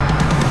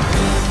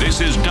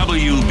This is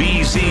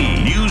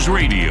WBZ News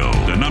Radio,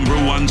 the number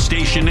one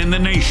station in the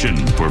nation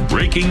for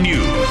breaking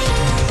news.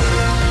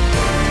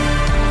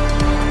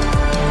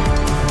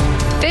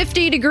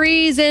 50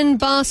 degrees in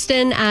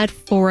Boston at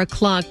 4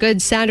 o'clock. Good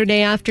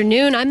Saturday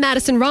afternoon. I'm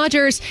Madison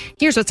Rogers.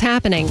 Here's what's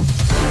happening.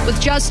 With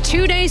just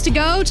 2 days to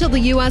go till the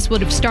U.S.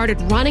 would have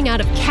started running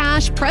out of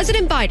cash,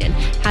 President Biden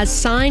has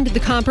signed the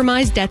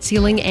compromise debt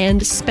ceiling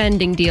and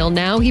spending deal.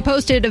 Now, he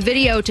posted a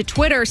video to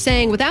Twitter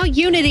saying, without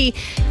unity,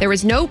 there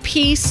is no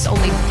peace,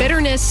 only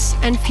bitterness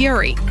and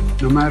fury.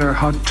 No matter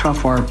how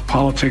tough our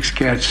politics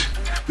gets,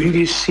 we need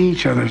to see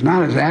each other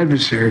not as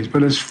adversaries,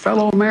 but as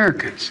fellow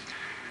Americans.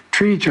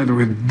 Treat each other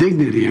with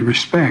dignity and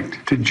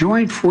respect. To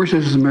join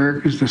forces as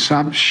Americans to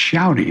stop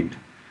shouting,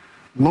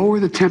 lower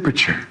the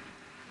temperature,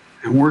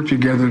 and work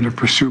together to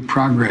pursue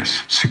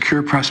progress,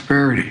 secure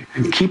prosperity,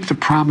 and keep the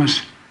promise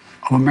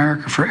of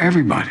America for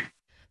everybody.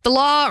 The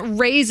law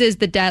raises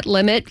the debt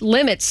limit,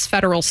 limits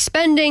federal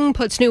spending,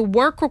 puts new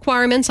work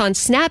requirements on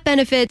SNAP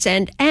benefits,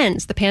 and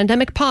ends the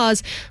pandemic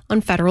pause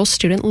on federal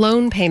student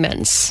loan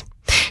payments.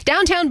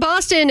 Downtown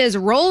Boston is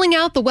rolling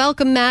out the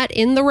welcome mat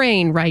in the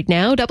rain right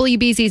now.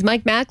 WBZ's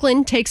Mike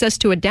Macklin takes us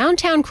to a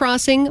downtown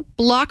crossing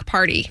block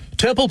party.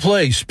 Temple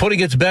Place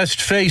putting its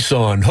best face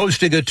on,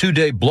 hosting a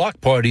 2-day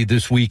block party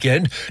this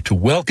weekend to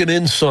welcome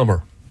in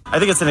summer. I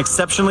think it's an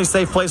exceptionally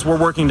safe place. We're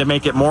working to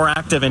make it more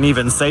active and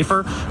even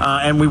safer,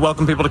 and we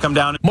welcome people to come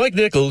down. Mike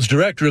Nichols,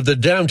 director of the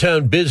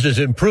Downtown Business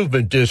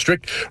Improvement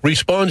District,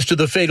 responds to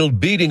the fatal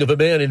beating of a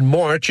man in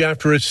March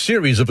after a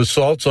series of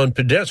assaults on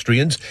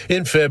pedestrians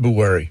in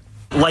February.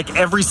 Like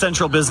every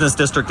central business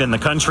district in the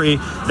country,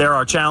 there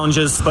are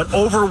challenges, but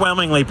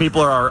overwhelmingly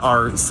people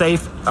are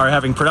safe, are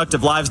having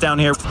productive lives down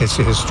here. It's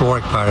a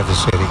historic part of the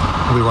city.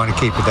 We want to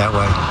keep it that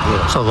way.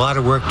 So a lot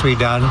of work to be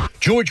done.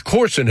 George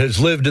Corson has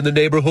lived in the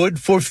neighborhood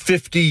for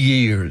 50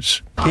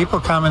 years. People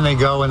come and they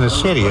go in the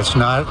city. It's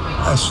not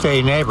a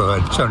stay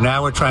neighborhood. So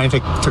now we're trying to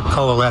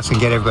coalesce and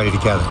get everybody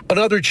together.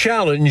 Another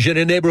challenge in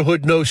a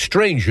neighborhood no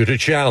stranger to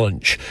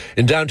challenge.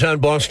 In downtown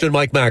Boston,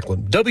 Mike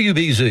Macklin,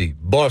 WBZ,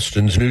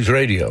 Boston's News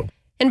Radio.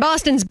 In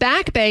Boston's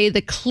Back Bay,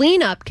 the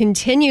cleanup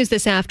continues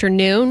this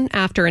afternoon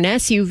after an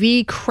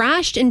SUV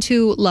crashed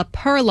into La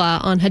Perla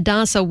on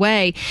Hadassah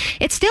Way.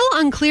 It's still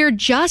unclear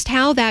just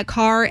how that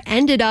car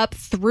ended up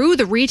through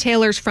the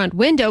retailer's front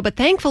window, but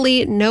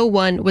thankfully no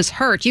one was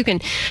hurt. You can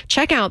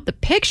check out the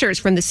pictures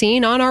from the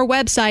scene on our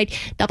website,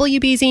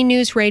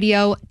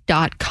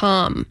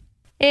 WBZNewsRadio.com.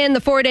 In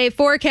the 4-day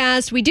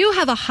forecast, we do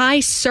have a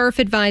high surf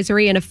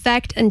advisory in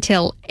effect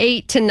until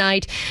 8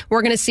 tonight.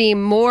 We're going to see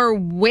more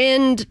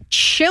wind,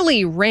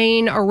 chilly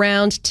rain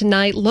around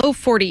tonight, low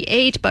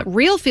 48, but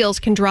real feels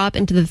can drop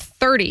into the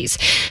 30s.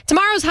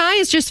 Tomorrow's high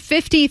is just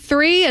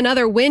 53,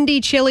 another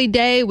windy, chilly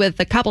day with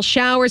a couple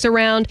showers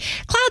around.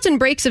 Clouds and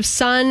breaks of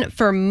sun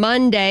for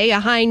Monday, a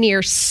high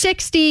near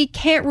 60,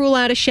 can't rule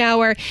out a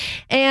shower,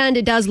 and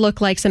it does look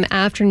like some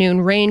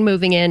afternoon rain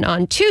moving in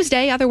on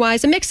Tuesday.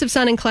 Otherwise, a mix of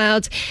sun and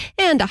clouds,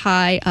 and a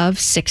high of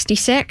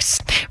 66.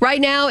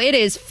 Right now, it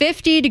is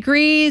 50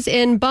 degrees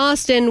in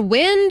Boston.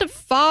 Wind,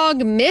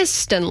 fog,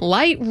 mist, and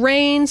light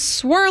rain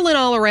swirling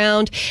all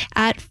around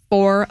at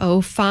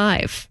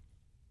 4:05.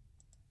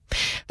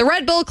 The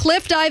Red Bull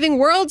Cliff Diving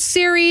World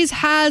Series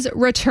has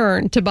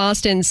returned to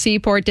Boston's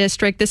Seaport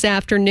District this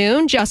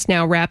afternoon, just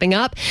now wrapping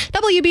up.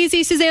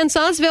 WBZ Suzanne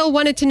Sausville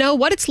wanted to know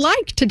what it's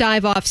like to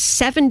dive off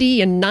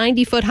 70 and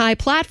 90-foot high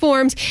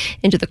platforms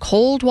into the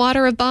cold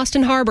water of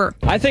Boston Harbor.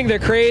 I think they're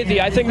crazy.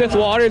 I think this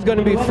water is going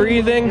to be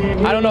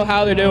freezing. I don't know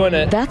how they're doing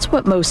it. That's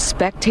what most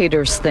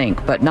spectators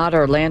think, but not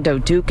Orlando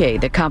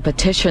Duque, the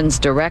competition's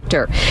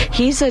director.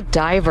 He's a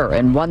diver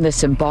and won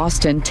this in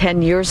Boston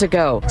 10 years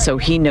ago, so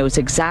he knows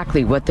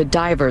exactly what the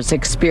divers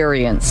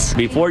experience.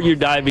 Before you're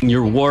diving,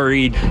 you're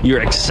worried,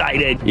 you're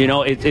excited,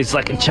 it's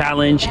like a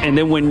challenge. And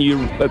then when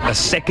you're a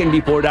second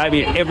before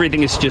diving,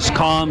 everything is just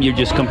calm, you're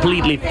just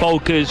completely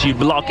focused, you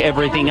block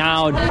everything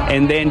out.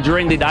 And then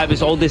during the dive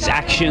is all this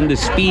action, the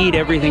speed,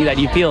 everything that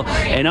you feel.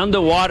 And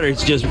underwater,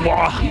 it's just,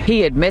 wow.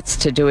 He admits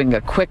to doing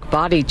a quick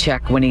body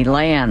check when he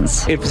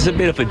lands. It's a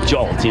bit of a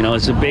jolt,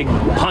 it's a big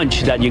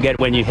punch that you get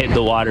when you hit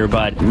the water.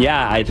 But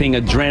yeah, I think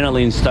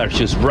adrenaline starts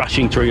just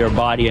rushing through your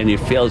body and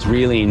it feels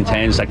really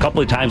intense. A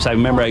couple of times I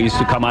remember I used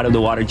to come out of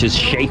the water just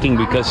shaking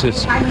because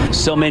there's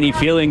so many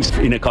feelings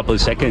in a couple of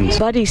seconds.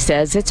 Buddy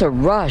says it's a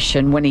rush,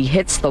 and when he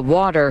hits the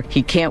water,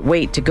 he can't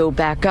wait to go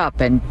back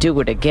up and do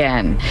it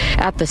again.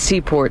 At the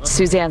Seaport,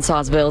 Suzanne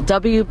Sausville,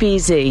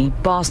 WBZ,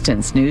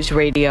 Boston's News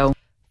Radio.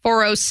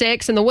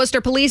 406, and the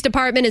Worcester Police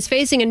Department is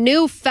facing a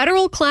new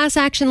federal class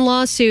action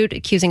lawsuit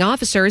accusing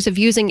officers of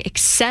using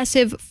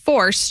excessive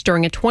force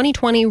during a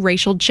 2020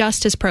 racial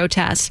justice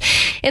protest.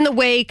 In the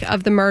wake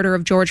of the murder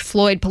of George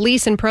Floyd,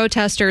 police and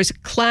protesters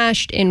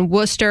clashed in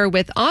Worcester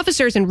with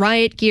officers in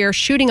riot gear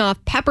shooting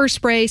off pepper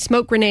spray,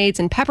 smoke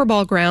grenades, and pepper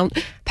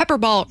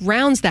pepperball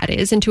rounds, that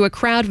is, into a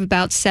crowd of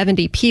about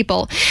 70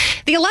 people.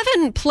 The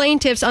 11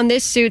 plaintiffs on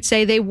this suit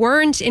say they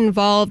weren't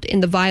involved in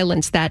the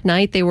violence that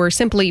night. They were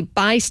simply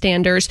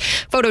bystanders.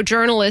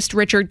 Photojournalist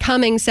Richard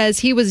Cummings says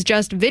he was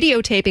just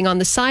videotaping on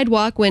the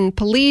sidewalk when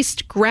police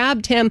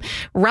grabbed him,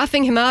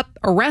 roughing him up,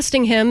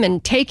 arresting him,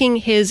 and taking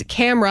his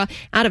camera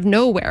out of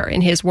nowhere,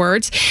 in his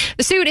words.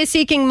 The suit is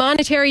seeking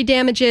monetary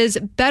damages,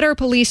 better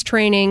police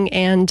training,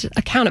 and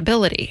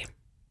accountability.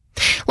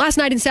 Last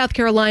night in South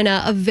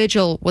Carolina, a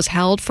vigil was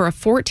held for a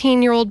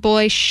 14-year-old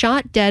boy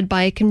shot dead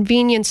by a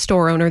convenience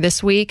store owner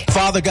this week.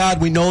 Father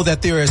God, we know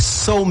that there are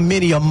so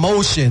many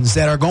emotions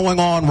that are going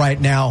on right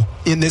now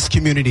in this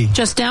community.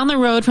 Just down the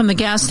road from the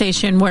gas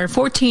station where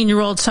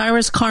 14-year-old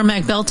Cyrus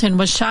Carmack Belton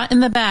was shot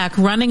in the back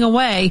running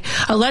away,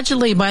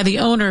 allegedly by the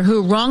owner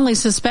who wrongly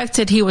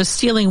suspected he was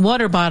stealing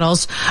water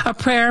bottles, a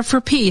prayer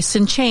for peace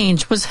and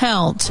change was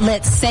held.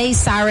 Let's say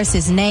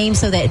Cyrus's name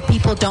so that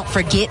people don't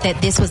forget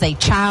that this was a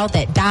child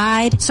that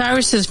died.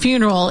 Cyrus's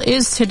funeral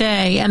is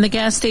today, and the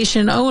gas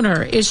station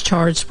owner is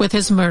charged with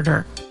his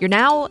murder. You're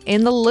now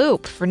in the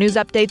loop. For news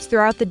updates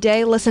throughout the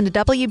day, listen to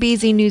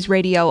WBZ News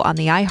Radio on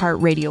the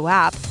iHeartRadio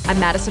app. I'm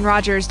Madison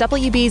Rogers,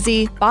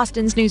 WBZ,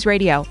 Boston's News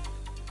Radio.